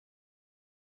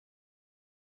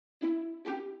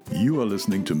You are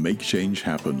listening to Make Change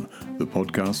Happen, the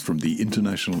podcast from the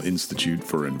International Institute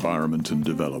for Environment and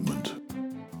Development.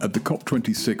 At the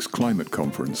COP26 climate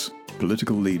conference,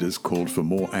 political leaders called for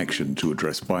more action to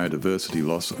address biodiversity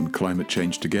loss and climate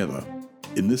change together.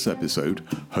 In this episode,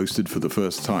 hosted for the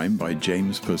first time by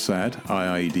James Persad,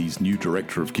 IIED's new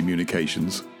Director of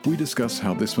Communications, we discuss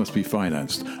how this must be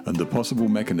financed and the possible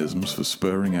mechanisms for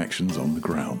spurring actions on the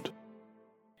ground.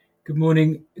 Good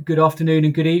morning, good afternoon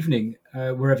and good evening,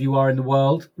 wherever you are in the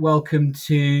world. Welcome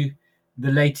to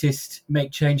the latest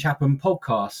Make Change Happen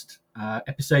podcast,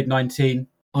 episode 19.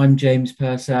 I'm James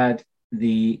Persad,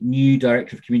 the new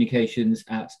Director of Communications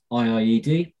at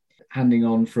IIED, handing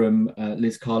on from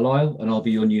Liz Carlisle, and I'll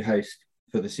be your new host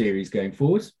for the series going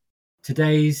forward.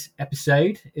 Today's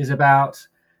episode is about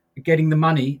getting the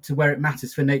money to where it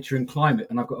matters for nature and climate,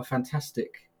 and I've got a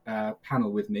fantastic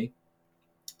panel with me.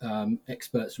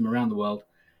 Experts from around the world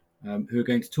who are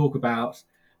going to talk about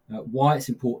why it's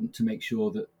important to make sure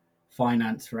that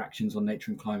finance for actions on nature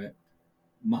and climate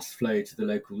must flow to the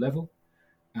local level.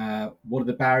 What are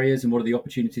the barriers and what are the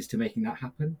opportunities to making that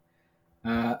happen?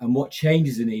 And what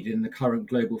changes are needed in the current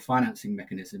global financing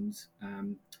mechanisms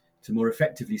to more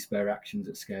effectively spur actions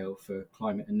at scale for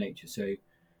climate and nature. So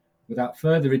without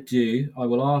further ado, I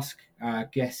will ask our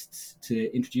guests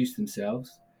to introduce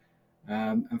themselves.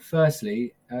 And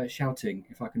firstly, Xiaoting,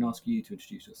 if I can ask you to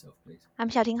introduce yourself, please. I'm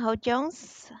Xiaoting Ho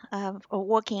Jones,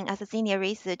 working as a senior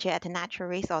researcher at the Natural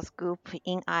Resource Group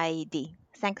in IIED.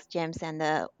 Thanks, James,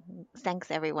 and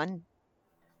thanks, everyone.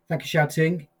 Thank you,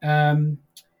 Xiaoting.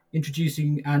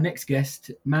 Introducing our next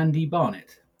guest, Mandy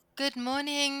Barnett. Good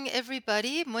morning,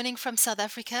 everybody. Morning from South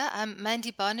Africa. I'm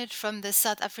Mandy Barnett from the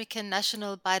South African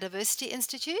National Biodiversity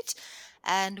Institute,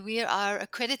 and we are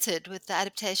accredited with the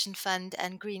Adaptation Fund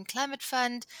and Green Climate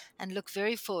Fund, and look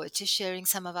very forward to sharing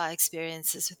some of our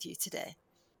experiences with you today.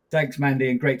 Thanks, Mandy,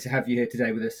 and great to have you here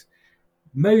today with us.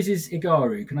 Moses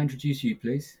Igaru, can I introduce you,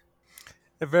 please?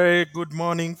 A very good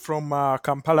morning from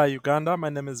Kampala, Uganda. My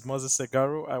name is Moses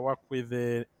Igaru. I work with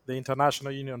the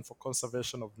International Union for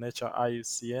Conservation of Nature,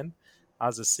 IUCN,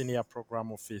 as a senior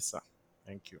program officer.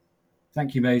 Thank you.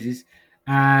 Thank you, Moses.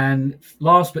 And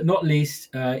last but not least,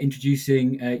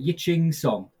 introducing Yiqing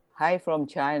Song. Hi from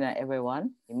China,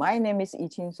 everyone. My name is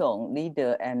Yiqing Song,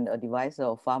 leader and advisor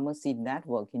of Farmer Seed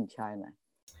Network in China.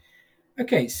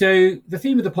 Okay, so the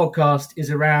theme of the podcast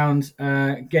is around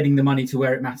getting the money to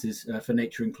where it matters for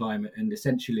nature and climate. And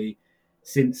essentially,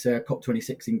 since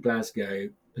COP26 in Glasgow,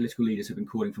 political leaders have been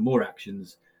calling for more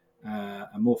actions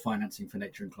and more financing for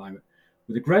nature and climate,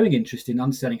 with a growing interest in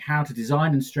understanding how to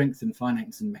design and strengthen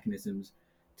financing mechanisms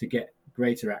to get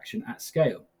greater action at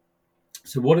scale.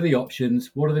 So what are the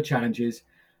options, what are the challenges,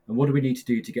 and what do we need to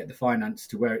do to get the finance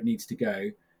to where it needs to go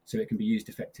so it can be used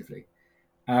effectively?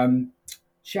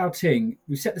 Xiaoting,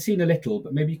 we've set the scene a little,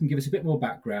 but maybe you can give us a bit more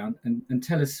background and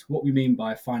tell us what we mean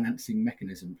by a financing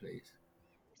mechanism, please.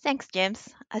 Thanks, James.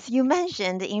 As you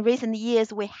mentioned, in recent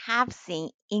years, we have seen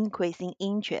increasing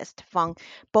interest from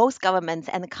both governments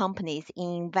and companies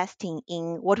in investing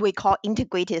in what we call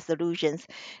integrated solutions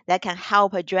that can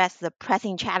help address the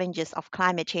pressing challenges of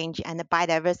climate change and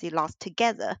biodiversity loss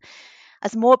together.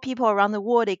 As more people around the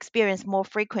world experience more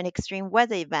frequent extreme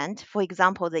weather events, for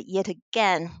example, the yet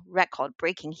again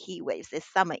record-breaking heat waves this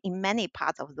summer in many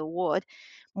parts of the world,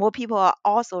 more people are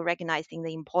also recognizing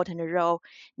the important role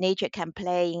nature can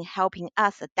play in helping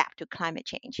us adapt to climate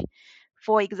change.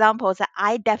 For example,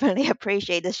 I definitely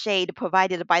appreciate the shade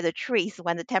provided by the trees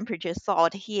when the temperature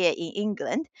soared here in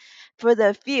England. Further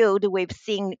afield, we've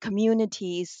seen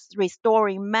communities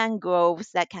restoring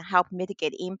mangroves that can help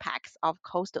mitigate impacts of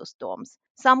coastal storms.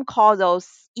 Some call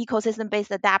those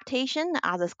ecosystem-based adaptation,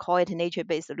 others call it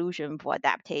nature-based solution for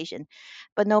adaptation.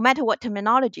 But no matter what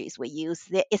terminologies we use,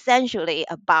 they're essentially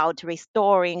about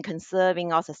restoring,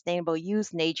 conserving, or sustainable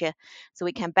use nature so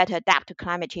we can better adapt to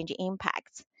climate change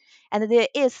impacts. And there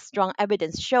is strong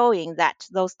evidence showing that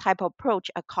those type of approach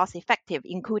are cost effective,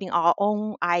 including our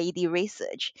own IED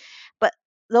research. But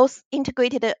those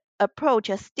integrated approach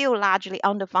are still largely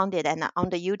underfunded and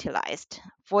underutilized.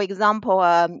 For example,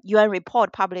 a UN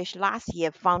report published last year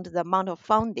found the amount of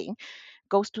funding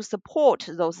goes to support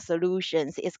those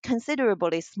solutions is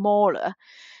considerably smaller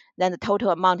than the total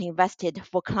amount invested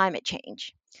for climate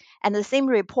change. And the same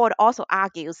report also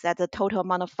argues that the total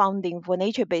amount of funding for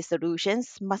nature-based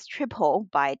solutions must triple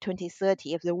by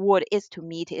 2030 if the world is to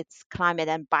meet its climate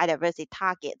and biodiversity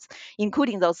targets,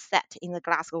 including those set in the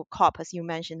Glasgow COP, as you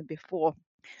mentioned before.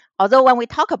 Although when we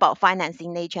talk about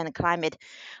financing nature and climate,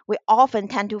 we often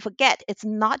tend to forget it's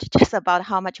not just about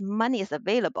how much money is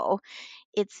available.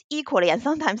 It's equally and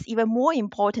sometimes even more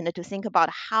important to think about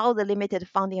how the limited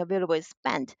funding available is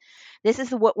spent. This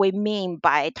is what we mean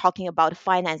by talking about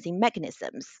financing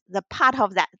mechanisms, the part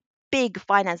of that big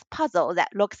finance puzzle that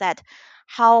looks at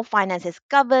how finance is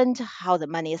governed, how the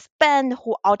money is spent,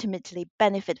 who ultimately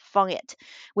benefit from it,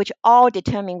 which all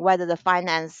determine whether the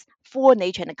finance for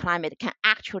nature and climate can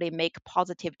actually make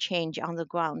positive change on the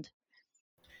ground.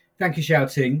 Thank you,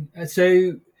 Xiaoting.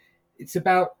 So it's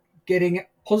about getting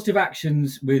positive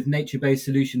actions with nature-based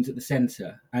solutions at the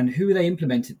centre. And who are they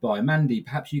implemented by? Mandy,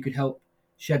 perhaps you could help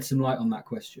shed some light on that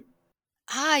question.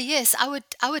 Yes, I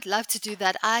would love to do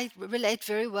that. I relate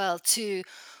very well to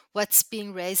what's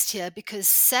being raised here because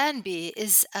SANBI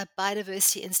is a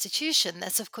biodiversity institution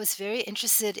that's of course very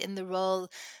interested in the role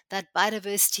that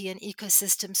biodiversity and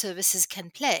ecosystem services can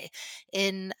play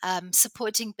in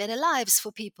supporting better lives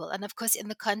for people. And of course, in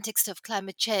the context of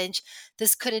climate change,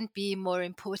 this couldn't be more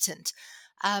important.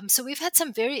 So we've had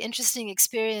some very interesting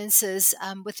experiences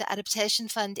with the Adaptation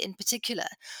Fund in particular,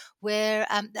 where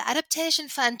the Adaptation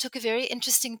Fund took a very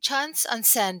interesting chance on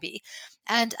SANBI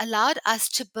and allowed us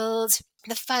to build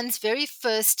the fund's very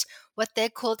first what they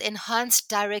called enhanced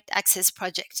direct access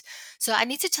project. So I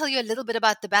need to tell you a little bit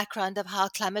about the background of how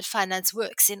climate finance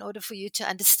works in order for you to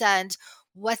understand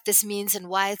what this means and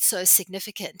why it's so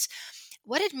significant.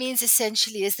 What it means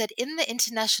essentially is that in the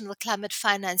international climate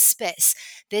finance space,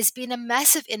 there's been a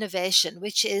massive innovation,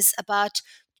 which is about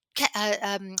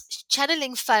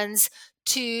channeling funds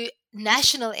to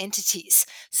national entities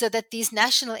so that these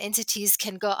national entities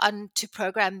can go on to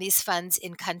program these funds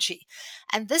in country.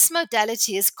 And this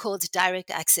modality is called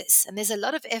direct access. And there's a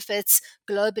lot of efforts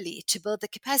globally to build the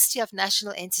capacity of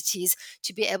national entities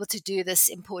to be able to do this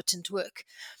important work.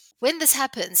 When this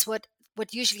happens, what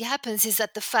usually happens is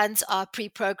that the funds are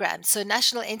pre-programmed. So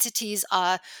national entities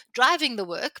are driving the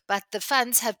work, but the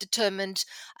funds have determined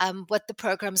what the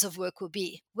programs of work will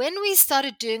be. When we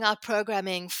started doing our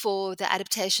programming for the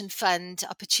Adaptation Fund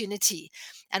opportunity,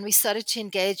 and we started to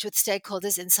engage with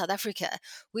stakeholders in South Africa,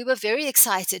 we were very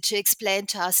excited to explain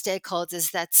to our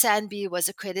stakeholders that SANBI was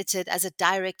accredited as a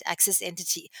direct access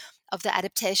entity of the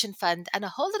Adaptation Fund, and a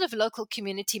whole lot of local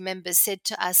community members said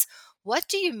to us, what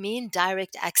do you mean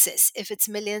direct access if it's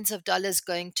millions of dollars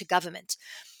going to government?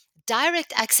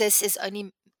 Direct access is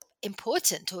only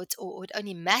important or it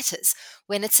only matters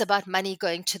when it's about money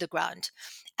going to the ground.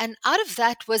 And out of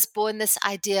that was born this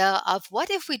idea of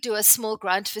what if we do a small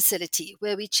grant facility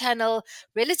where we channel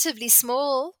relatively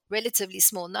small,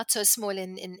 not so small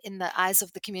in the eyes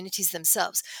of the communities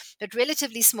themselves, but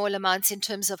relatively small amounts in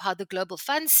terms of how the global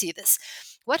funds see this.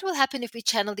 What will happen if we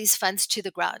channel these funds to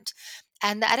the ground?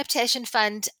 And the Adaptation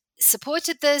Fund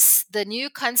supported this. The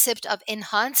new concept of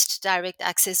enhanced direct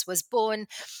access was born,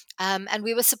 and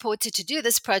we were supported to do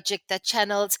this project that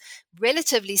channeled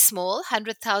relatively small,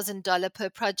 $100,000 per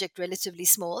project, relatively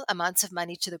small amounts of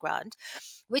money to the ground,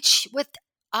 which with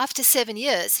after 7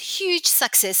 years, huge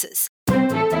successes.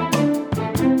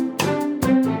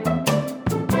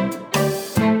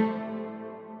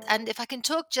 And if I can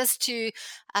talk just to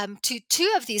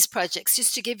two of these projects,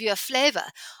 just to give you a flavor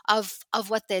of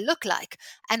what they look like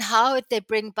and how they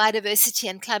bring biodiversity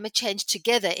and climate change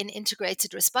together in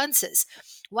integrated responses.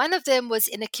 One of them was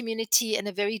in a community in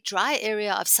a very dry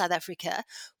area of South Africa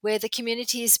where the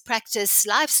communities practice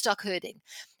livestock herding.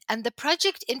 And the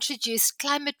project introduced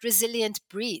climate resilient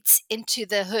breeds into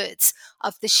the herds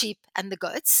of the sheep and the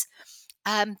goats.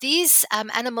 These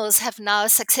animals have now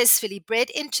successfully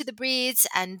bred into the breeds,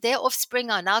 and their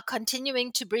offspring are now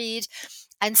continuing to breed.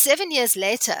 And 7 years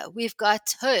later, we've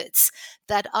got herds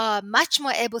that are much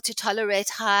more able to tolerate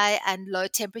high and low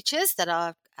temperatures that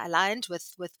are aligned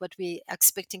with what we are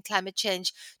expecting climate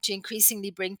change to increasingly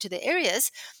bring to the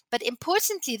areas. But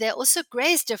importantly, they also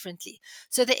graze differently.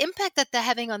 So the impact that they're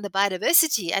having on the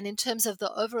biodiversity and in terms of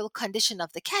the overall condition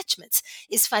of the catchments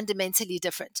is fundamentally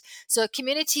different. So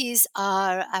communities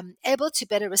are able to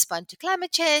better respond to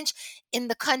climate change in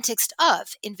the context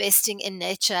of investing in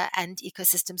nature and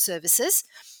ecosystem services.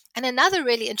 And another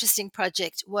really interesting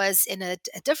project was in a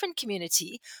different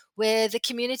community where the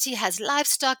community has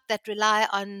livestock that rely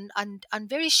on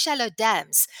very shallow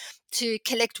dams to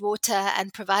collect water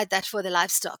and provide that for the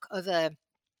livestock over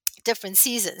different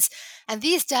seasons. And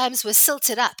these dams were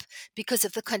silted up because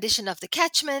of the condition of the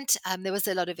catchment. There was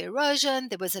a lot of erosion,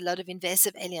 there was a lot of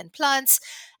invasive alien plants,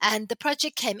 and the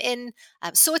project came in,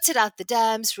 sorted out the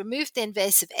dams, removed the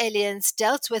invasive aliens,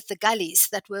 dealt with the gullies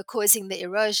that were causing the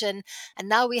erosion, and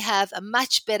now we have a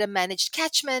much better managed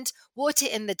catchment, water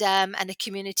in the dam, and a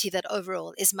community that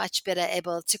overall is much better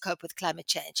able to cope with climate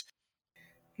change.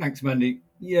 Thanks, Mandy.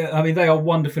 Yeah, I mean, they are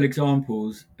wonderful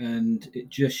examples, and it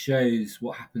just shows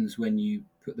what happens when you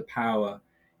put the power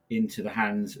into the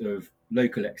hands of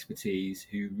local expertise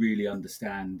who really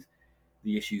understand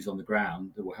the issues on the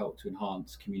ground that will help to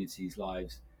enhance communities'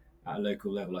 lives at a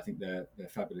local level. I think they're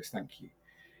fabulous. Thank you.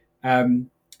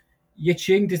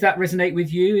 Yiqing, does that resonate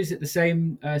with you? Is it the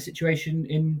same situation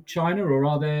in China, or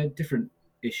are there different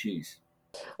issues?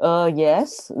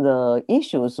 Yes, the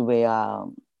issues we are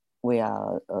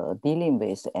dealing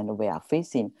with and we are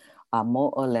facing are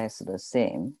more or less the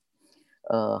same.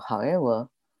 However,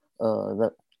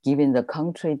 given the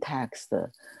country text,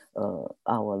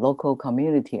 our local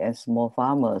community and small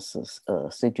farmers'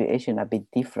 situation a bit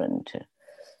different.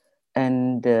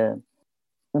 And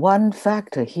one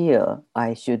factor here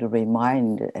I should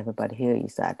remind everybody here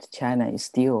is that China is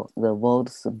still the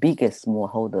world's biggest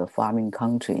smallholder farming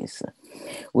countries.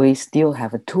 We still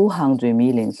have 200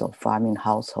 million of farming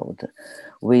households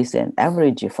with an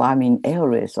average farming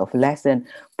areas of less than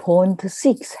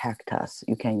 0.6 hectares,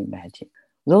 you can imagine.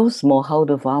 Those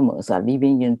smallholder farmers are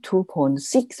living in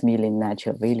 2.6 million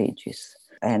natural villages.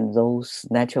 And those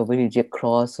natural villages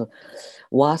cross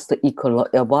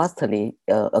vastly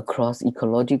across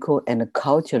ecological and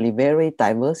culturally very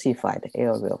diversified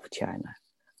area of China.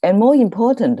 And more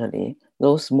importantly,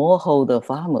 those smallholder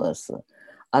farmers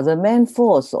are the main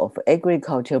force of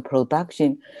agricultural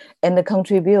production and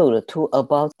contribute to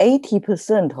about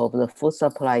 80% of the food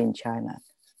supply in China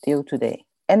still today.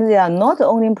 And they are not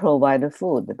only provide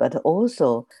food, but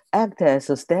also act as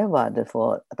a steward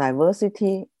for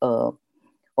diversity of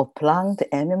plant,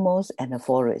 animals, and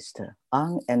forest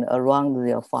on and around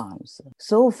their farms.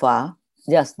 So far,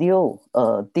 they are still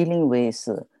dealing with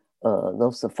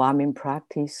those farming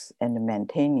practice and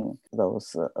maintaining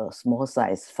those small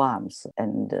size farms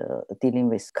and dealing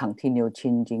with continual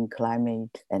changing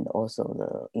climate and also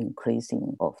the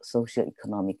increasing of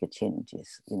socio-economic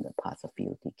changes in the past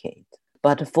few decades.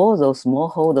 But for those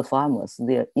smallholder farmers,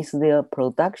 there is their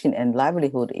production and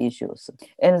livelihood issues.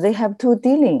 And they have to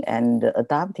dealing and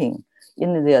adapting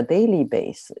in their daily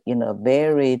base in a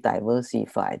very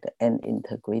diversified and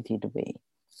integrated way.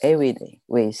 Every day,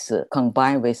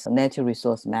 combined with natural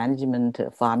resource management,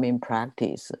 farming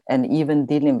practice, and even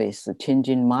dealing with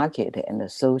changing market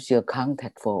and social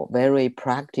contact for very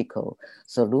practical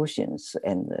solutions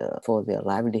and for their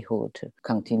livelihood,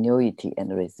 continuity,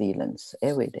 and resilience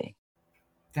every day.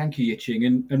 Thank you,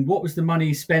 Yiqing. And what was the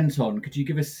money spent on? Could you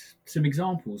give us some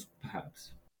examples,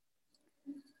 perhaps?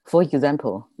 For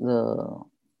example,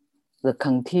 the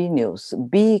continuous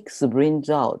big spring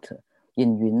drought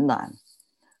in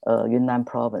Yunnan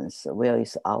province, where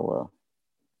is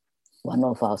one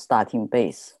of our starting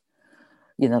base.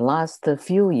 In the last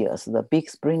few years, the big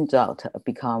spring drought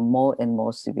become more and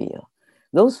more severe.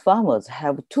 Those farmers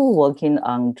have to working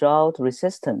on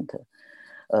drought-resistant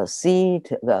seed,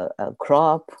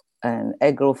 crop, and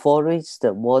agroforest,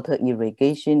 water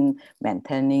irrigation,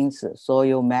 maintenance,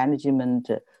 soil management,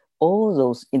 all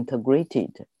those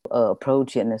integrated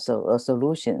approach and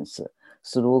solutions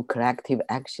through collective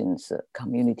actions,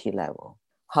 community level.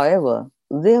 However,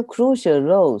 their crucial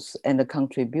roles and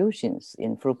contributions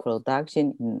in food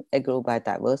production, in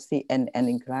agrobiodiversity, and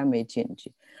in climate change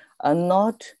are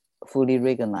not fully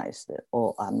recognized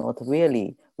or are not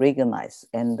really recognized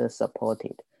and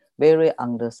supported, very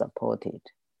under-supported.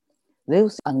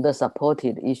 Those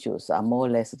under-supported issues are more or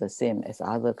less the same as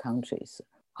other countries.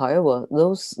 However,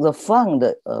 the fund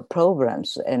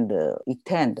programs and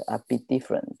intent are a bit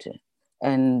different.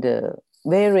 And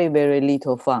very, very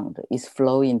little fund is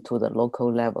flowing to the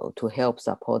local level to help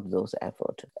support those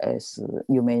efforts. As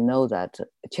you may know that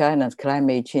China's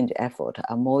climate change efforts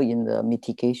are more in the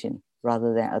mitigation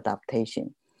rather than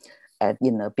adaptation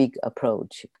in a big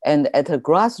approach. And at a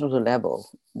grassroots level,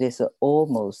 there's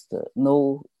almost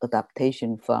no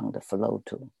adaptation fund flow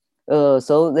to.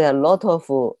 So there are a lot of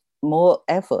more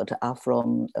effort are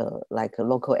from like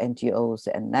local NGOs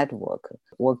and network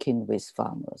working with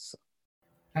farmers.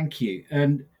 Thank you.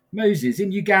 And Moses,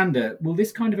 in Uganda, will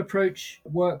this kind of approach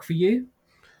work for you?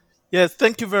 Yes,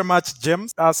 thank you very much,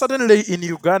 James. Certainly in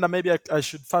Uganda, maybe I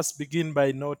should first begin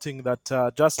by noting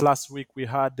that just last week we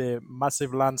had a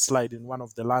massive landslide in one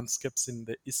of the landscapes in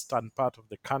the eastern part of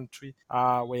the country,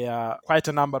 where quite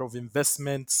a number of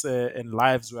investments and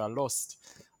lives were lost.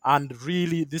 And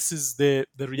really, this is the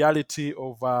reality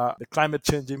of the climate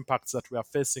change impacts that we are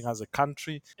facing as a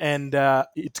country. And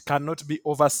it cannot be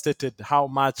overstated how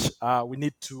much we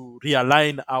need to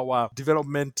realign our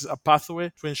development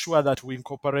pathway to ensure that we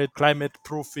incorporate climate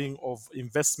proofing of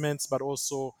investments, but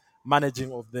also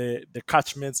managing of the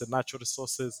catchments and natural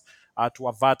resources to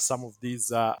avert some of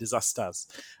these disasters.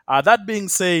 That being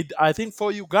said, I think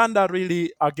for Uganda,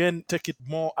 really, again, take it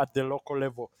more at the local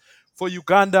level. For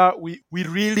Uganda, we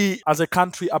really, as a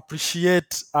country,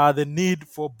 appreciate the need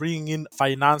for bringing in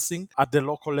financing at the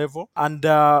local level. And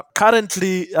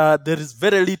currently, there is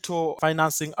very little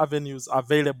financing avenues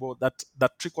available that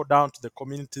trickle down to the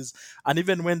communities. And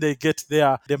even when they get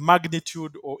there, the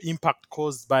magnitude or impact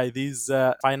caused by these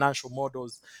financial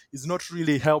models is not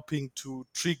really helping to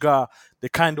trigger the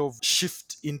kind of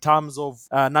shift in terms of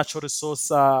natural resource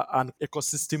and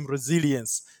ecosystem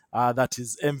resilience that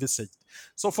is envisaged.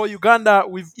 So for Uganda,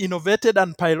 we've innovated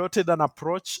and piloted an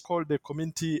approach called the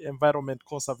Community Environment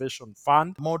Conservation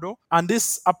Fund model. And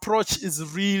this approach is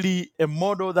really a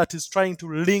model that is trying to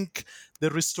link the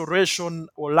restoration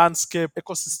or landscape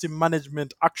ecosystem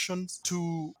management actions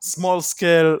to small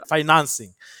scale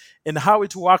financing. And how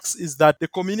it works is that the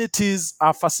communities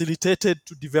are facilitated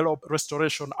to develop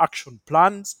restoration action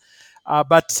plans.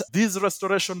 But these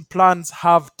restoration plans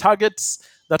have targets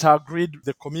that are agreed with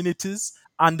the communities.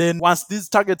 And then once these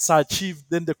targets are achieved,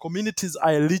 then the communities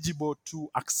are eligible to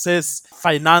access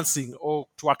financing or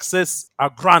to access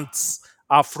grants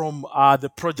from the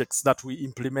projects that we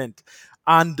implement.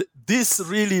 And this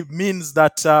really means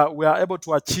that we are able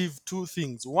to achieve two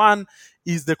things. One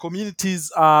is the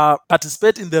communities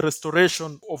participate in the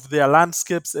restoration of their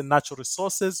landscapes and natural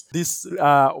resources. This,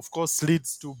 of course,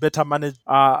 leads to better managed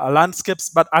landscapes.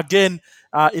 But again,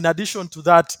 in addition to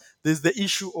that, there's the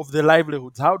issue of the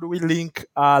livelihoods. How do we link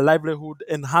livelihood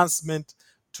enhancement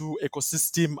to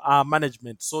ecosystem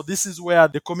management? So this is where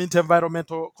the Community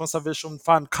Environmental Conservation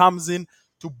Fund comes in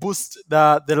to boost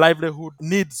the livelihood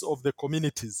needs of the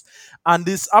communities. And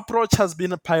this approach has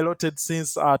been piloted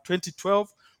since 2012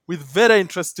 with very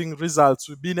interesting results.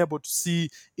 We've been able to see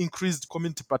increased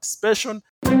community participation.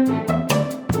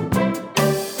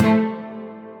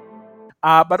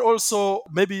 But also,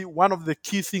 maybe one of the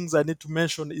key things I need to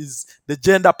mention is the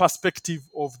gender perspective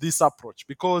of this approach,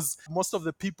 because most of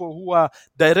the people who are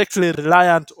directly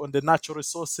reliant on the natural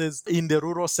resources in the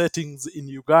rural settings in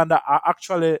Uganda are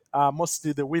actually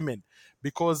mostly the women,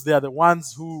 because they are the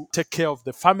ones who take care of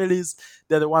the families.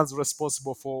 They're the ones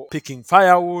responsible for picking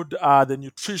firewood, the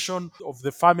nutrition of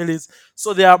the families.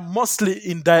 So they are mostly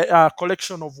in the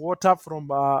collection of water from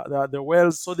the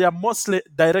wells. So they are mostly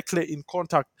directly in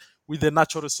contact with the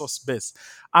natural resource base.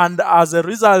 And as a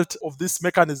result of this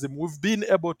mechanism, we've been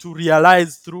able to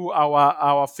realize through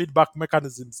our feedback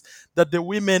mechanisms that the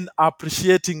women are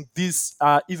appreciating this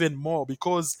even more,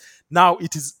 because now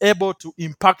it is able to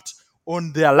impact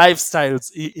on their lifestyles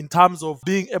in terms of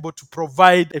being able to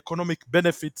provide economic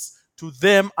benefits to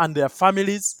them and their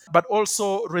families, but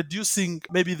also reducing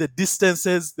maybe the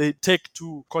distances they take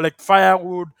to collect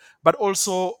firewood, but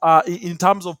also in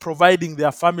terms of providing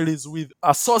their families with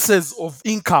sources of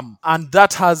income. And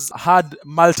that has had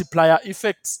multiplier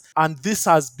effects, and this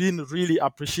has been really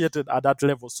appreciated at that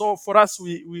level. So for us,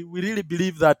 we really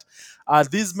believe that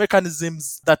these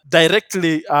mechanisms that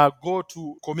directly go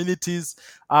to communities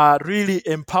really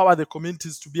empower the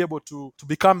communities to be able to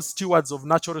become stewards of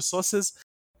natural resources.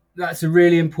 That's a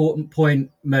really important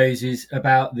point, Moses,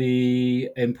 about the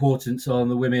importance on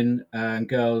the women and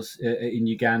girls in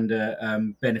Uganda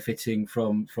benefiting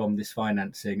from this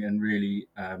financing, and really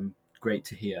great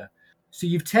to hear. So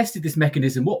you've tested this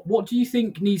mechanism. What do you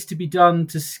think needs to be done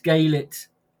to scale it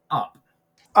up?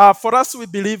 For us, we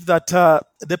believe that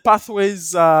the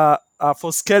pathways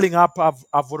for scaling up have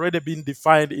already been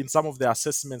defined in some of the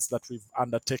assessments that we've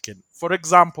undertaken. For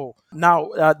example,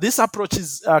 now this approach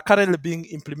is currently being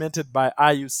implemented by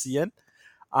IUCN,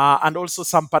 and also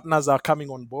some partners are coming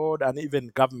on board, and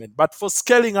even government. But for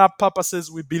scaling up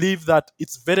purposes, we believe that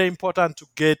it's very important to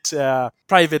get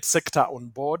private sector on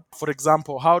board. For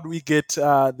example, how do we get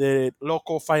the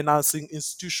local financing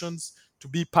institutions to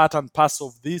be part and parcel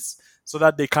of this, so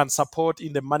that they can support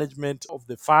in the management of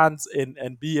the funds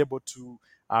and be able to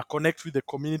connect with the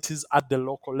communities at the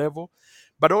local level?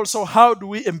 But also, how do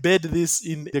we embed this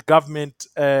in the government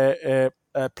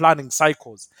planning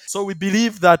cycles. So we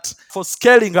believe that for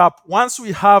scaling up, once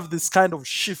we have this kind of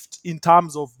shift in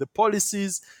terms of the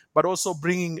policies, but also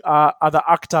bringing other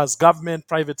actors, government,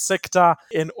 private sector,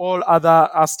 and all other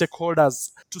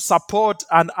stakeholders to support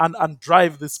and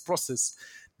drive this process,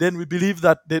 then we believe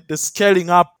that the scaling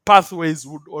up pathways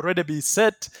would already be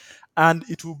set, and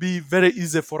it will be very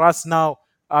easy for us now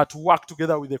to work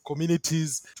together with the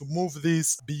communities to move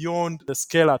this beyond the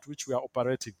scale at which we are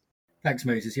operating. Thanks,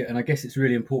 Moses. Yeah, and I guess it's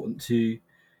really important to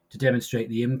demonstrate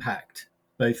the impact,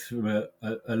 both from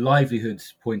a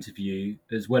livelihoods point of view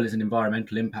as well as an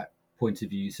environmental impact point of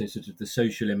view. So, sort of the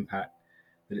social impact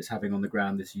that it's having on the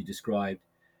ground, as you described,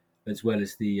 as well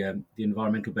as the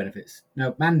environmental benefits.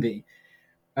 Now, Mandy,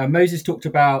 Moses talked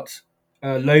about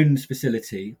a loans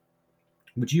facility.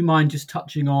 Would you mind just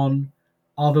touching on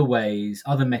other ways,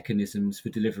 other mechanisms for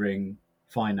delivering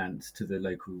finance to the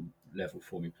local level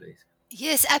for me, please?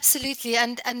 Yes, absolutely.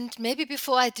 And maybe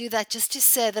before I do that, just to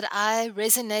say that I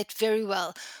resonate very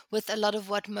well with a lot of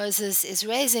what Moses is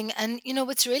raising. And,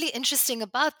 what's really interesting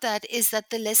about that is that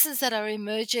the lessons that are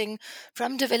emerging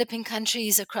from developing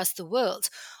countries across the world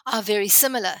are very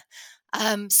similar.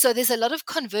 So there's a lot of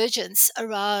convergence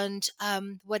around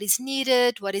what is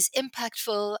needed, what is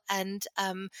impactful, and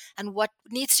what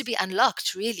needs to be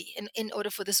unlocked really in order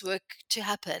for this work to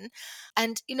happen.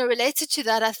 And related to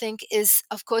that, I think is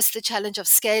of course the challenge of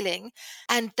scaling,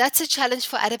 and that's a challenge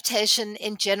for adaptation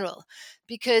in general.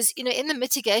 Because in the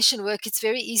mitigation work, it's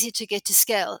very easy to get to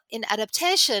scale. In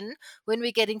adaptation, when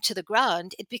we're getting to the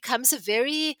ground, it becomes a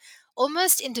very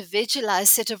almost individualized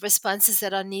set of responses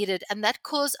that are needed, and that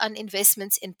calls on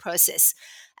investments in process.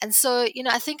 And so,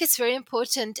 I think it's very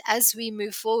important as we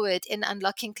move forward in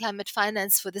unlocking climate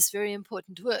finance for this very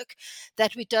important work,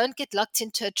 that we don't get locked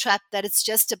into a trap that it's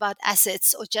just about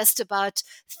assets or just about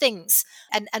things.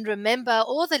 And remember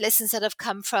all the lessons that have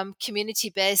come from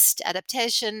community-based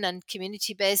adaptation and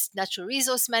community-based natural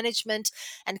resource management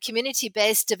and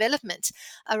community-based development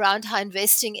around how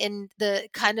investing in the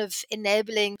kind of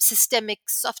enabling systemic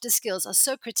softer skills are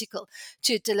so critical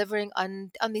to delivering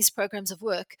on these programs of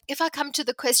work. If I come to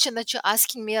the question that you're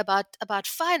asking me about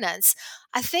finance,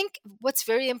 I think what's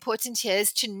very important here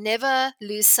is to never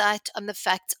lose sight on the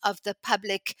fact of the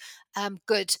public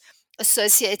good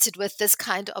associated with this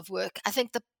kind of work. I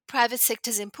think the private sector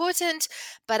is important,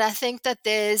 but I think that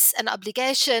there's an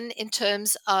obligation in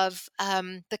terms of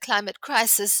the climate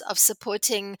crisis of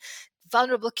supporting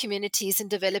vulnerable communities in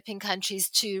developing countries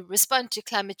to respond to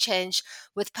climate change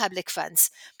with public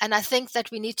funds. And I think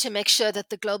that we need to make sure that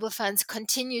the global funds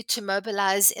continue to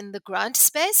mobilize in the grant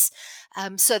space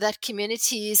so that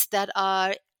communities that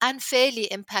are unfairly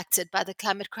impacted by the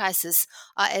climate crisis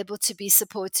are able to be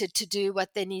supported to do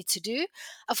what they need to do.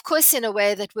 Of course, in a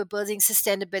way that we're building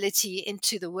sustainability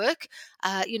into the work.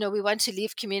 We want to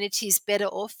leave communities better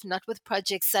off, not with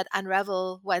projects that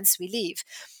unravel once we leave.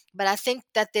 But I think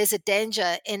that there's a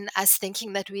danger in us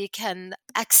thinking that we can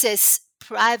access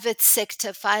private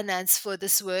sector finance for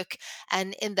this work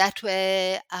and in that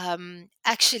way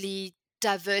actually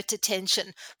divert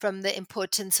attention from the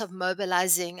importance of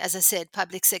mobilizing, as I said,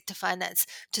 public sector finance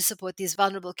to support these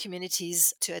vulnerable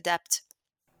communities to adapt.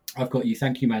 I've got you.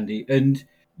 Thank you, Mandy. And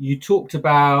you talked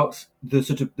about the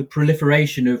sort of the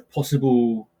proliferation of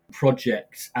possible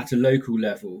projects at a local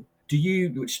level.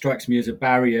 Which strikes me as a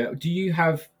barrier, do you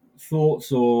have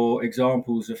thoughts or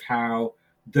examples of how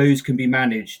those can be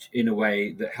managed in a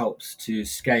way that helps to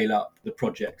scale up the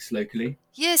projects locally?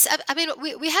 Yes, I mean,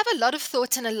 we have a lot of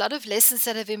thought and a lot of lessons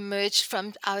that have emerged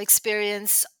from our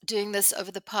experience doing this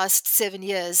over the past 7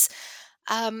 years.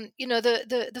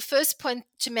 The first point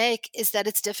to make is that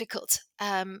it's difficult.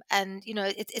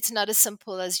 It's not as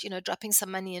simple as, dropping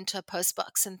some money into a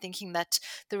postbox and thinking that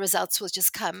the results will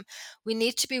just come. We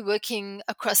need to be working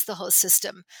across the whole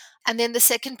system. And then the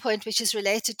second point, which is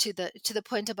related to the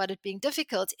point about it being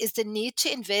difficult, is the need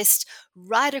to invest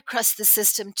right across the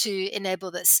system to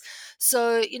enable this.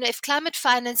 So, if climate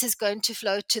finance is going to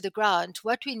flow to the ground,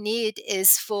 what we need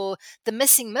is for the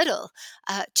missing middle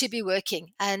to be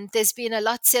working. And there's been a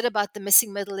lot said about the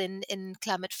missing middle in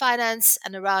climate finance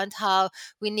and around how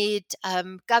we need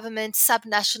government,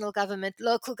 subnational government,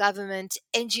 local government,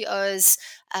 NGOs,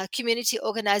 community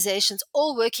organizations,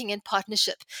 all working in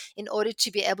partnership in order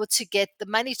to be able to get the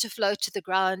money to flow to the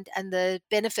ground and the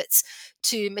benefits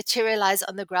to materialize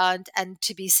on the ground and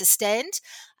to be sustained.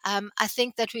 I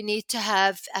think that we need to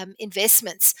have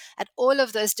investments at all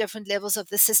of those different levels of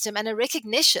the system and a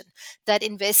recognition that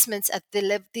investments at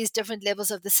these different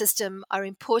levels of the system are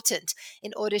important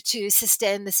in order to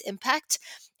sustain this impact.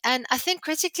 And I think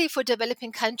critically for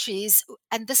developing countries,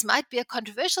 and this might be a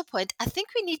controversial point, I think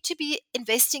we need to be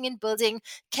investing in building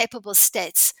capable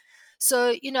states.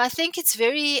 So, I think it's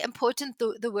very important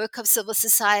the work of civil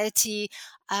society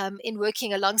in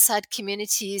working alongside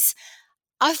communities.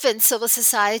 Often civil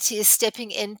society is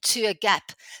stepping into a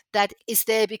gap that is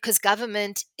there because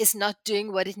government is not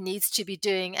doing what it needs to be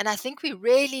doing. And I think we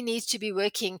really need to be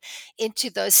working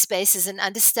into those spaces and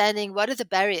understanding what are the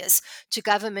barriers to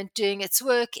government doing its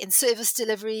work in service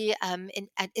delivery, and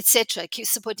etc.,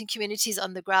 supporting communities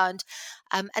on the ground,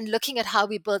 and looking at how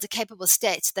we build a capable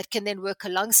state that can then work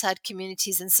alongside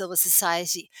communities and civil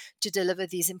society to deliver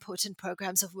these important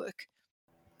programs of work.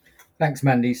 Thanks,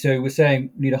 Mandy. So we're saying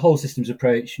we need a whole systems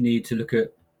approach. You need to look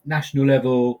at national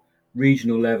level,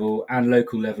 regional level, and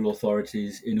local level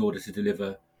authorities in order to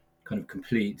deliver kind of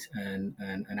complete and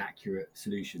accurate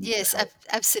solutions. Yes,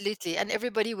 absolutely. And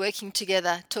everybody working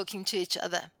together, talking to each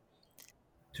other.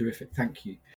 Terrific. Thank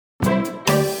you.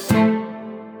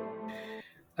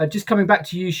 Just coming back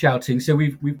to you, Xiaoting. So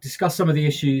we've discussed some of the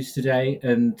issues today,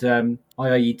 and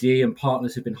IIED and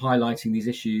partners have been highlighting these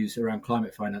issues around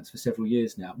climate finance for several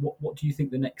years now. What do you think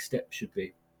the next step should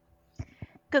be?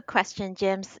 Good question,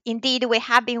 James. Indeed, we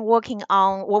have been working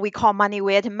on what we call money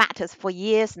where it matters for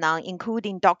years now,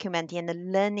 including documenting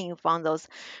and learning from those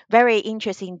very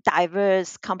interesting,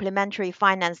 diverse, complementary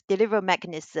finance delivery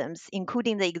mechanisms,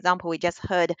 including the example we just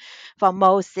heard from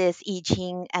Moses,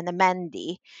 Yiqing, and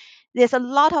Mandy. There's a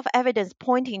lot of evidence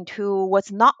pointing to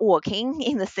what's not working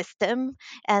in the system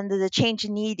and the change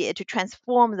needed to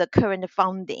transform the current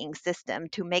funding system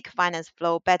to make finance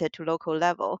flow better to local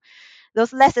level.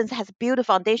 Those lessons has built a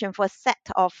foundation for a set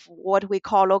of what we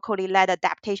call locally led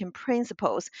adaptation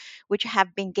principles, which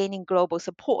have been gaining global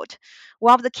support.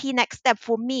 One of the key next steps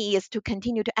for me is to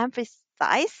continue to emphasize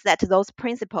that those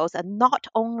principles are not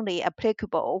only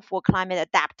applicable for climate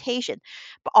adaptation,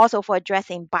 but also for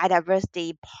addressing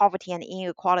biodiversity, poverty, and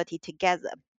inequality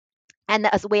together. And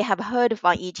as we have heard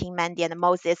from Yiqing, Mandy, and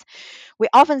Moses, we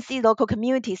often see local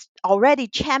communities already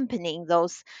championing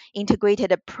those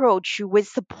integrated approach with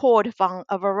support from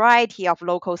a variety of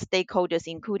local stakeholders,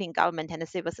 including government and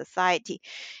civil society,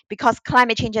 because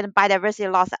climate change and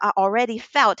biodiversity loss are already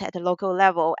felt at the local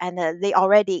level, and they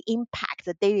already impact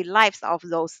the daily lives of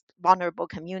those vulnerable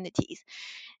communities.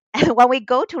 And when we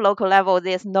go to local level,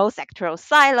 there's no sectoral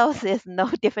silos, there's no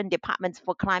different departments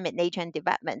for climate, nature, and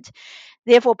development.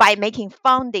 Therefore, by making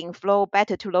funding flow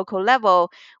better to local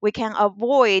level, we can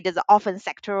avoid the often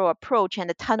sectoral approach and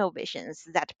the tunnel visions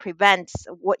that prevents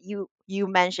what you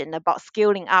mentioned about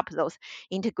scaling up those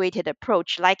integrated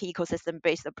approach like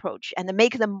ecosystem-based approach and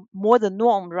make them more the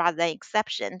norm rather than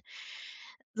exception.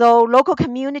 Though local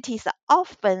communities are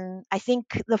often, I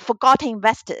think, the forgotten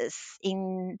investors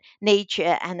in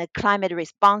nature and the climate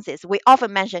responses. We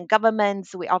often mention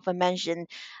governments, we often mention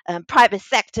private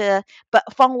sector, but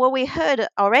from what we heard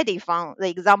already from the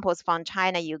examples from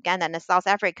China, Uganda, and South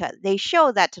Africa, they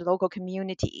show that local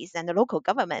communities and the local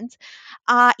governments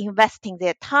are investing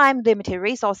their time, limited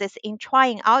resources in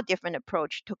trying out different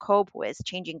approach to cope with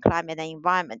changing climate and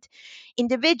environment.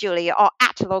 Individually or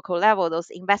at local level, those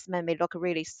investments may look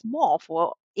really small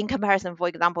for in comparison, for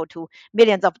example, to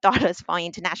millions of dollars from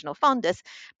international funders.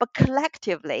 But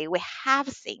collectively, we have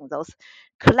seen those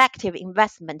collective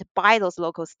investment by those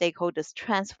local stakeholders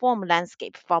transform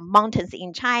landscape from mountains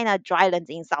in China, drylands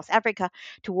in South Africa,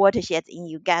 to watersheds in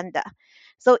Uganda.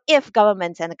 So if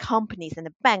governments and companies and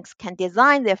banks can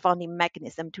design their funding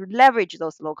mechanism to leverage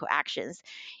those local actions,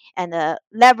 and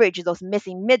leverage those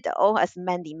missing middle, as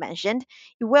Mandy mentioned,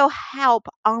 it will help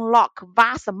unlock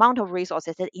vast amount of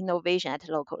resources and innovation at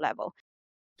the local level.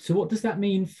 So what does that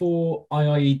mean for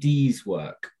IIED's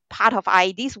work? Part of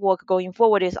IIED's work going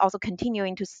forward is also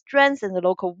continuing to strengthen the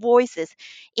local voices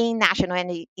in national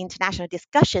and international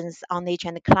discussions on nature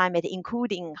and climate,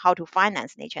 including how to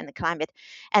finance nature and climate,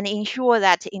 and ensure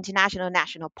that international and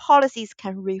national policies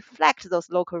can reflect those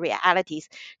local realities,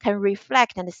 can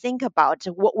reflect and think about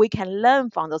what we can learn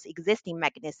from those existing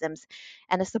mechanisms,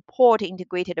 and support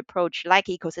integrated approach like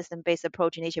ecosystem-based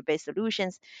approach, nature-based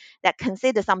solutions that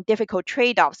consider some difficult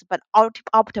trade-offs but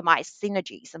optimize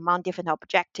synergies among different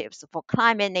objectives for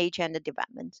climate, nature, and the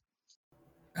development.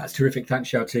 That's terrific. Thanks,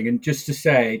 Xiaoting. And just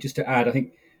to add, I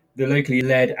think the locally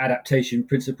led adaptation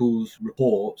principles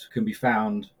report can be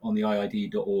found on the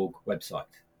IIED.org website.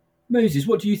 Moses,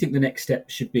 what do you think the next step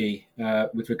should be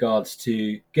with regards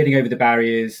to getting over the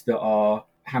barriers that are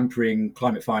hampering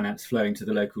climate finance flowing to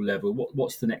the local level?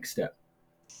 What's the next step?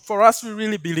 For us, we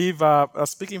really believe,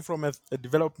 speaking from a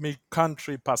developing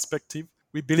country perspective,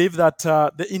 we believe that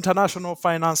the international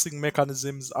financing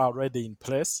mechanisms are already in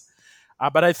place.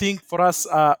 But I think for us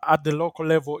at the local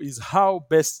level is how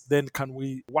best then can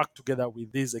we work together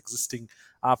with these existing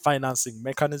financing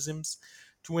mechanisms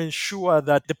to ensure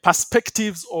that the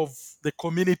perspectives of the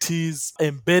communities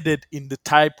embedded in the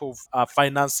type of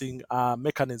financing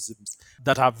mechanisms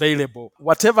that are available,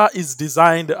 whatever is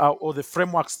designed or the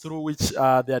frameworks through which they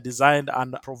are designed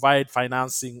and provide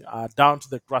financing down to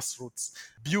the grassroots,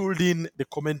 building the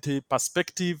community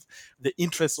perspective, the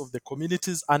interests of the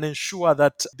communities, and ensure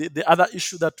that the other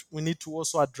issue that we need to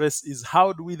also address is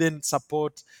how do we then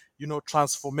support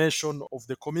transformation of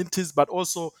the communities, but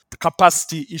also the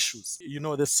capacity issues,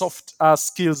 the soft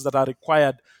skills that are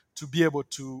required to be able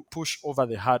to push over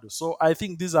the hurdle. So I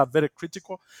think these are very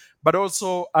critical. But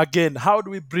also, again, how do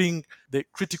we bring the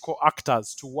critical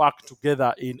actors to work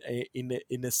together in a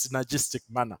synergistic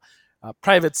manner?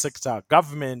 Private sector,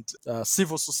 government,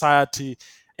 civil society,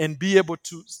 and be able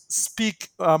to speak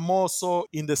more so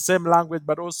in the same language,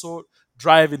 but also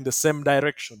drive in the same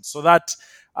direction so that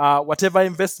whatever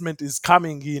investment is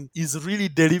coming in is really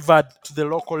delivered to the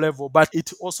local level, but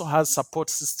it also has support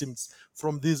systems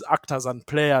from these actors and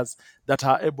players that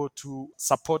are able to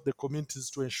support the communities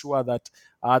to ensure that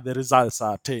the results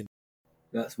are attained.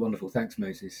 That's wonderful. Thanks,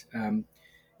 Moses.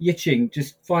 Yiching,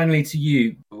 just finally to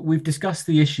you, we've discussed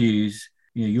the issues.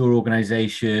 Your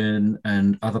organisation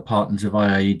and other partners of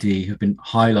IIED have been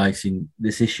highlighting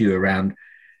this issue around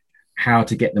how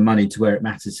to get the money to where it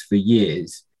matters for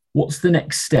years. What's the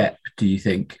next step, do you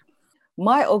think?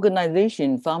 My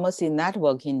organization, Pharmacy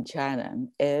Network in China,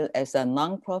 as a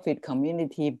non-profit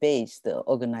community-based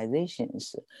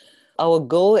organizations, our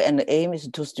goal and aim is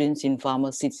to strengthen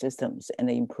pharmacy systems and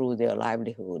improve their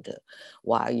livelihood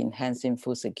while enhancing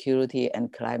food security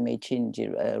and climate change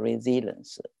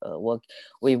resilience.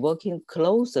 We're working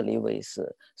closely with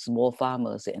small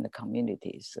farmers and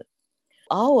communities.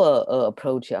 Our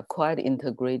approach are quite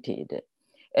integrated,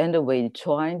 and we're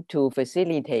trying to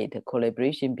facilitate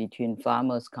collaboration between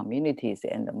farmers, communities,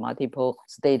 and multiple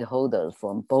stakeholders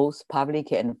from both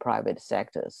public and private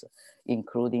sectors,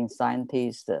 including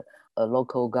scientists,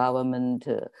 local government,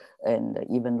 and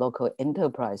even local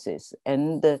enterprises,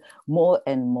 and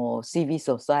more civil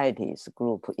societies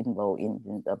group involved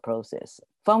in the process.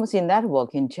 Pharmacy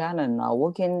Network in China now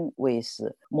working with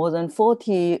more than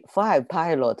 45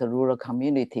 pilot rural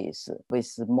communities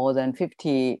with more than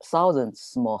 50,000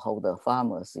 smallholder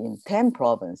farmers in 10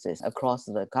 provinces across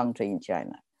the country in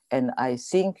China. And I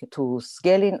think to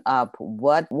scaling up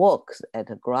what works at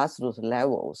grassroots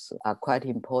levels are quite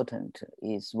important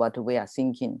is what we are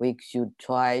thinking we should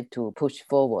try to push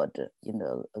forward in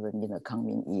the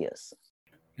coming years.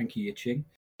 Thank you, Yiching.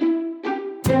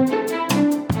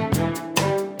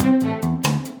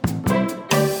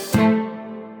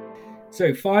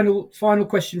 So final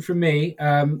question from me.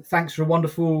 Thanks for a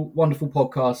wonderful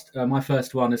podcast. My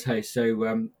first one as host.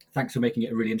 So thanks for making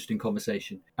it a really interesting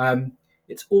conversation.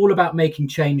 It's all about making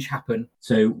change happen.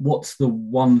 So what's the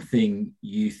one thing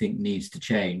you think needs to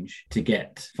change to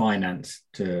get finance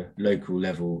to local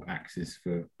level access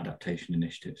for adaptation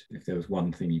initiatives? If there was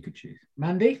one thing you could choose.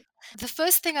 Mandy? The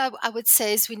first thing I would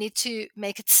say is we need to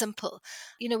make it simple.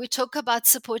 We talk about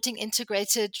supporting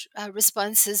integrated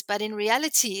responses, but in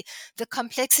reality, the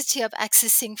complexity of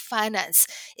accessing finance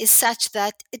is such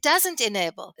that it doesn't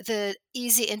enable the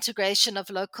easy integration of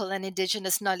local and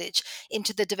indigenous knowledge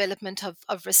into the development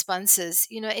of responses.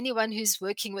 Anyone who's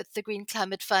working with the Green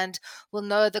Climate Fund will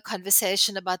know the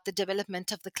conversation about the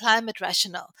development of the climate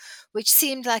rationale, which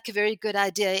seemed like a very good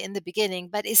idea in the beginning,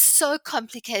 but is so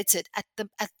complicated at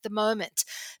the moment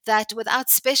that without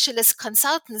specialist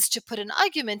consultants to put an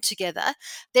argument together,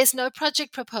 there's no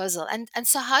project proposal. And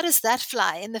so how does that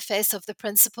fly in the face of the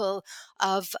principle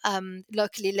of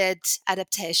locally led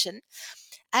adaptation?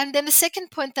 And then the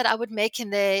second point that I would make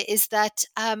in there is that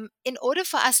in order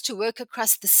for us to work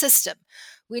across the system,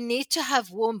 we need to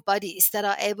have warm bodies that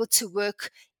are able to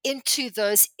work into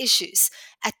those issues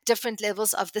at different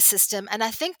levels of the system. And I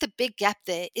think the big gap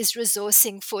there is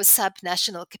resourcing for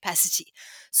sub-national capacity.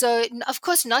 So, of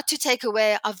course, not to take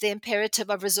away of the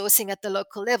imperative of resourcing at the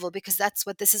local level, because that's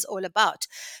what this is all about.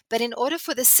 But in order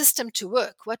for the system to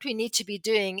work, what we need to be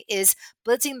doing is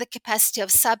building the capacity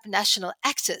of sub-national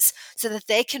actors so that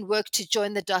they can work to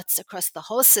join the dots across the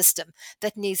whole system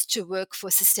that needs to work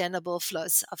for sustainable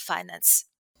flows of finance.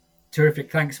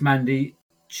 Terrific. Thanks, Mandy.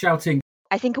 Xiaoting.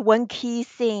 I think one key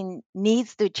thing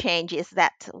needs to change is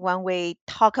that when we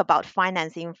talk about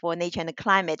financing for nature and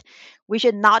climate, we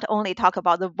should not only talk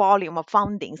about the volume of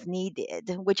fundings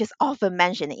needed, which is often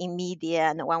mentioned in media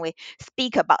and when we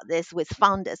speak about this with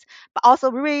funders, but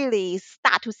also really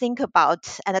start to think about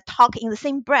and talk in the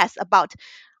same breath about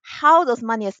how those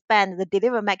money are spent, the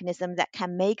delivery mechanism that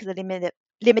can make the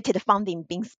limited funding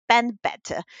being spent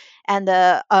better. And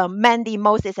Mandy,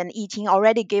 Moses, and Yiqing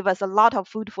already gave us a lot of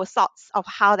food for thoughts of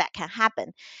how that can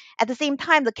happen. At the same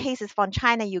time, the cases from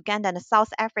China, Uganda, and South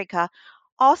Africa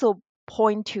also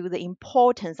point to the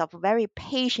importance of very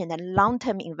patient and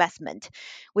long-term investment,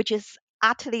 which is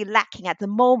utterly lacking at the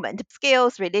moment.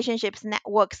 Skills, relationships,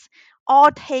 networks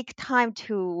all take time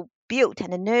to build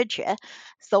and nurture.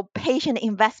 So patient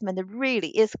investment really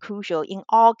is crucial in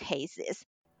all cases.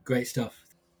 Great stuff.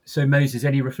 So Moses,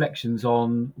 any reflections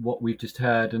on what we've just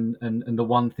heard and the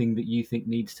one thing that you think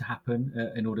needs to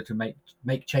happen in order to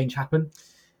make change happen?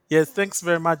 Yes, thanks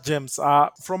very much, James.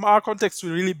 From our context,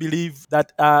 we really believe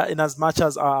that in as much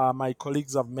as my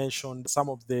colleagues have mentioned some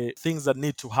of the things that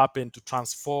need to happen to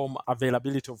transform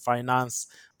availability of finance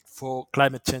for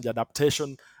climate change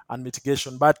adaptation and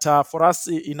mitigation. But for us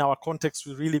in our context,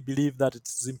 we really believe that it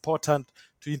is important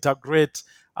to integrate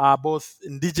both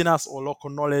indigenous or local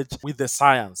knowledge with the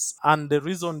science. And the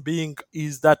reason being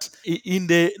is that in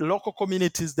the local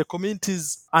communities, the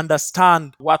communities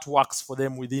understand what works for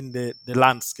them within the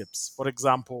landscapes. For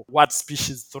example, what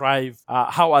species thrive,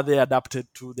 how are they adapted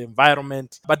to the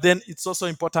environment. But then it's also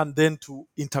important then to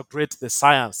integrate the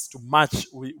science to match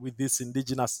with this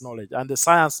indigenous knowledge. And the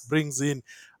science brings in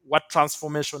what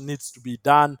transformation needs to be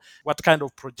done, what kind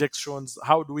of projections,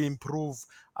 how do we improve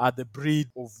the breed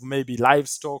of maybe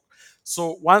livestock.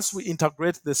 So once we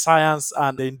integrate the science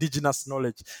and the indigenous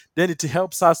knowledge, then it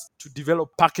helps us to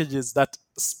develop packages that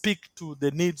speak to the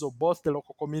needs of both the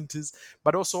local communities,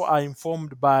 but also are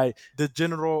informed by the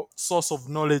general source of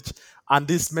knowledge. And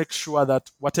this makes sure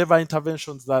that whatever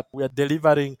interventions that we are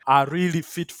delivering are really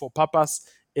fit for purpose,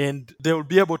 and they will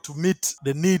be able to meet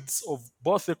the needs of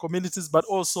both the communities, but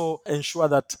also ensure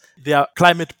that they are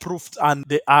climate proofed and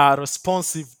they are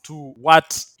responsive to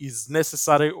what is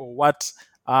necessary or what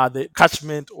the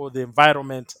catchment or the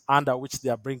environment under which they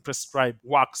are being prescribed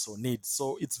works or needs.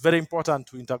 So it's very important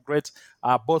to integrate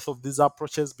both of these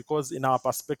approaches, because in our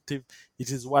perspective,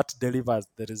 it is what delivers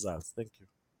the results. Thank you.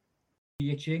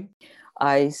 Yiqing?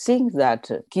 I think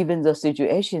that given the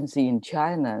situations in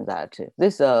China, that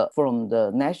this from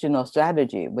the national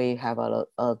strategy, we have a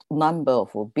number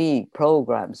of big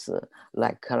programs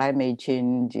like climate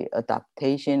change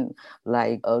adaptation,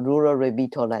 like rural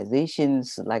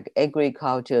revitalizations, like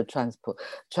agriculture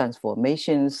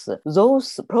transformations.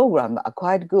 Those programs are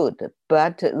quite good,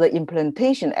 but the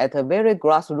implementation at a very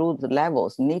grassroots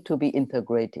levels need to be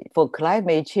integrated. For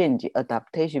climate change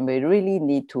adaptation, we really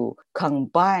need to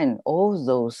combine all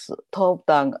those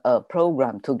top-down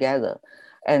programs together,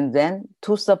 and then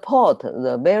to support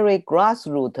the very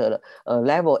grassroots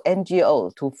level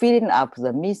NGOs to fill up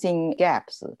the missing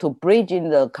gaps, to bridge in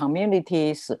the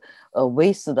communities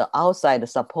with the outside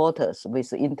supporters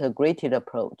with integrated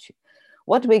approach.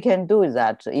 What we can do is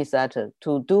that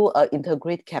to do an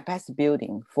integrated capacity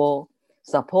building for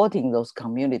supporting those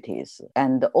communities,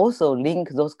 and also link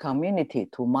those communities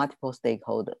to multiple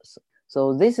stakeholders.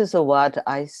 So this is what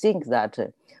I think that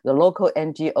the local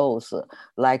NGOs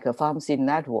like Pharmacy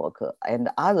Network and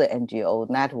other NGO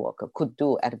network could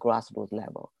do at grassroots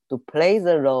level, to play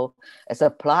the role as a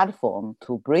platform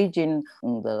to bridge in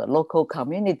the local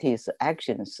communities'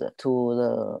 actions to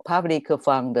the public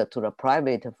fund, to the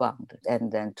private fund,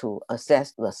 and then to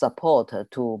assess the support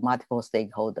to multiple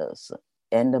stakeholders.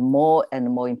 And more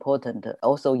important,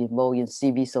 also involving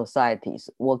civil societies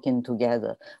working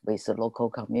together with the local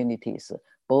communities,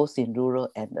 both in rural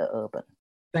and urban.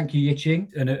 Thank you,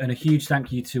 Yiqing, and a huge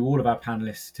thank you to all of our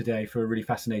panelists today for a really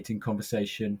fascinating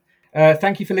conversation.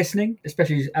 Thank you for listening,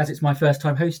 especially as it's my first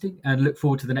time hosting, and look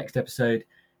forward to the next episode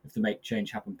of the Make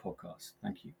Change Happen podcast.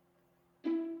 Thank you.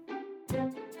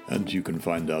 And you can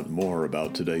find out more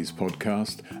about today's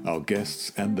podcast, our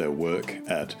guests and their work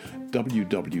at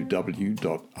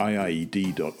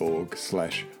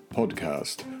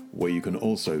www.iied.org/podcast, where you can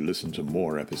also listen to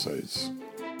more episodes.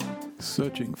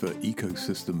 Searching for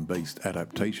ecosystem-based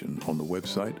adaptation on the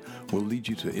website will lead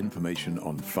you to information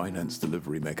on finance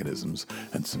delivery mechanisms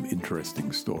and some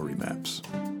interesting story maps.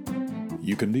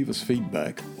 You can leave us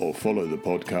feedback or follow the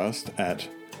podcast at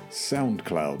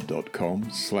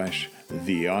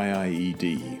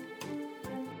soundcloud.com/theiied.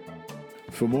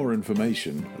 For more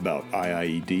information about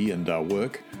IIED and our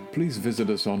work, please visit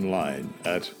us online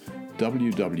at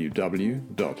www.iied.org.